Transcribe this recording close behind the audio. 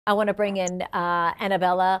I want to bring in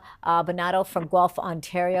Anabela Bonada from Guelph,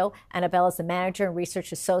 Ontario. Anabela is the Manager and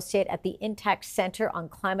Research Associate at the Intact Center on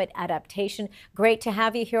Climate Adaptation. Great to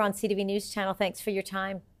have you here on CTV News Channel. Thanks for your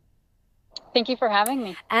time. Thank you for having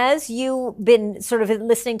me. As you've been sort of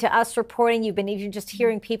listening to us reporting, you've been even just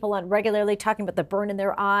hearing people on regularly talking about the burn in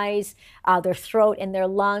their eyes, their throat, and their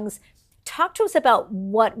lungs. Talk to us about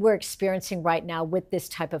what we're experiencing right now with this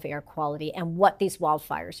type of air quality and what these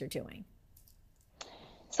wildfires are doing.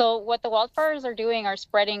 So what the wildfires are doing are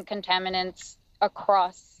spreading contaminants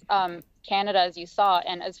across Canada, as you saw,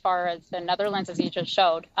 and as far as the Netherlands, as you just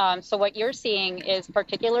showed. So what you're seeing is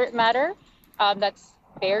particulate matter that's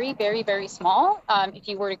very, very, very small. If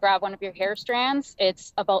you were to grab one of your hair strands,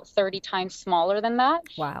 it's about 30 times smaller than that.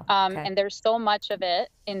 Wow. Okay. And there's so much of it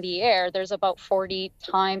in the air. There's about 20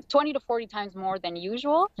 to 40 times more than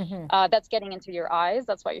usual. That's getting into your eyes.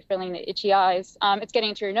 That's why you're feeling the itchy eyes. It's getting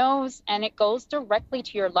into your nose, and it goes directly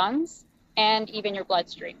to your lungs and even your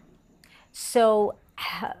bloodstream. So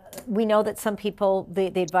we know that some people, the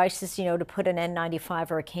advice is, to put an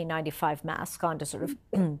N95 or a K95 mask on to sort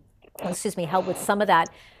of excuse me, help with some of that.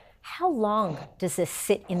 How long does this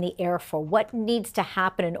sit in the air for? What needs to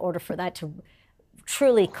happen in order for that to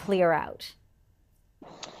truly clear out?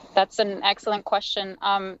 That's an excellent question.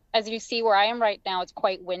 As you see where I am right now, it's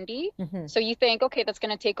quite windy. So you think, okay, that's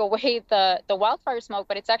going to take away the wildfire smoke,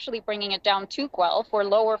 but it's actually bringing it down to Guelph. We're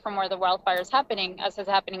lower from where the wildfire is happening, as is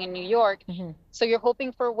happening in New York. So you're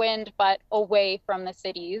hoping for wind, but away from the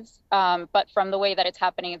cities. But from the way that it's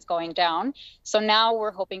happening, it's going down. So now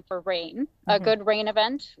we're hoping for rain. A good rain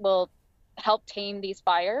event will help tame these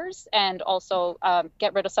fires and also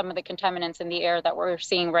get rid of some of the contaminants in the air that we're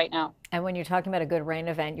seeing right now. And when you're talking about a good rain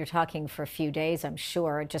event, you're talking for a few days, I'm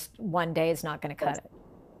sure. Just one day is not going to cut it.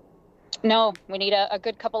 No, we need a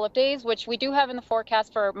good couple of days, which we do have in the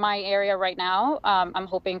forecast for my area right now. I'm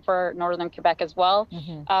hoping for northern Quebec as well.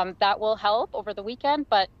 That will help over the weekend,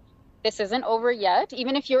 but this isn't over yet.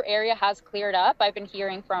 Even if your area has cleared up, I've been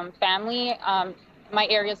hearing from family, my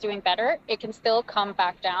area is doing better, it can still come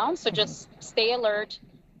back down. So just stay alert,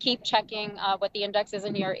 keep checking what the index is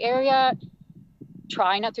in your area.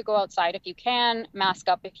 Try not to go outside if you can, mask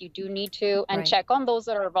up if you do need to, and check on those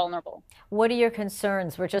that are vulnerable. What are your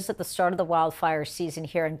concerns? We're just at the start of the wildfire season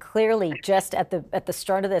here, and clearly just at the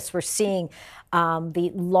start of this, we're seeing the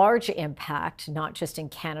large impact, not just in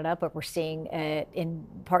Canada, but we're seeing it in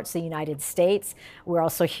parts of the United States. We're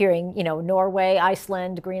also hearing, Norway,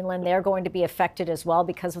 Iceland, Greenland, they're going to be affected as well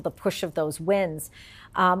because of the push of those winds.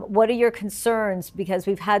 What are your concerns? Because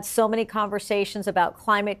we've had so many conversations about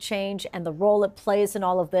climate change and the role it plays in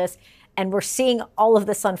all of this, and we're seeing all of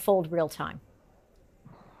this unfold real time.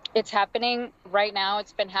 It's happening right now.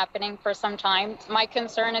 It's been happening for some time. My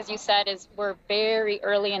concern, as you said, is we're very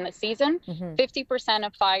early in the season. 50%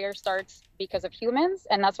 of fire starts because of humans,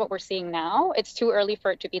 and that's what we're seeing now. It's too early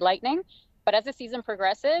for it to be lightning. But as the season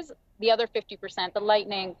progresses, the other 50%, the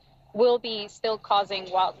lightning, will be still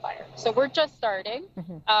causing wildfire. So we're just starting.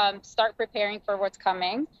 Start preparing for what's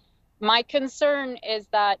coming. My concern is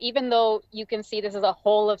that even though you can see this as a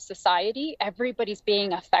whole of society, everybody's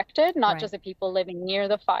being affected, not just the people living near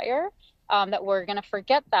the fire, that we're going to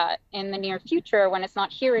forget that in the near future when it's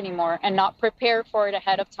not here anymore and not prepare for it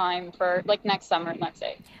ahead of time for like next summer, let's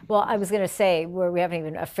say. Well, I was going to say, where we haven't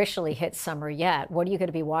even officially hit summer yet, what are you going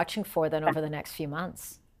to be watching for then over the next few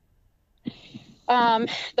months?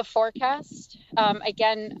 The forecast,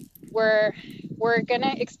 again, we're going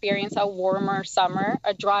to experience a warmer summer,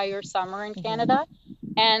 a drier summer in Canada,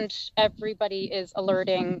 and everybody is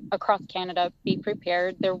alerting across Canada, be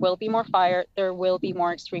prepared. There will be more fire. There will be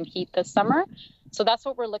more extreme heat this summer. So that's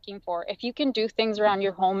what we're looking for. If you can do things around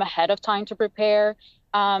your home ahead of time to prepare,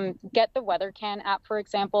 get the WeatherCan app, for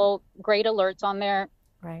example, great alerts on there.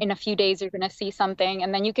 In a few days, you're going to see something,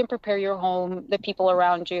 and then you can prepare your home, the people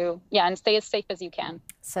around you, and stay as safe as you can.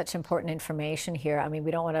 Such important information here. I mean,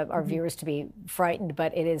 we don't want our viewers to be frightened,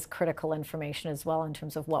 but it is critical information as well in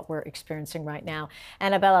terms of what we're experiencing right now.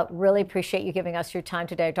 Anabela, really appreciate you giving us your time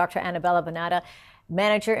today. Dr. Anabela Bonada,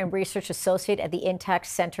 Manager and Research Associate at the Intact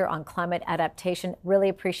Center on Climate Adaptation. Really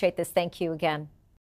appreciate this. Thank you again.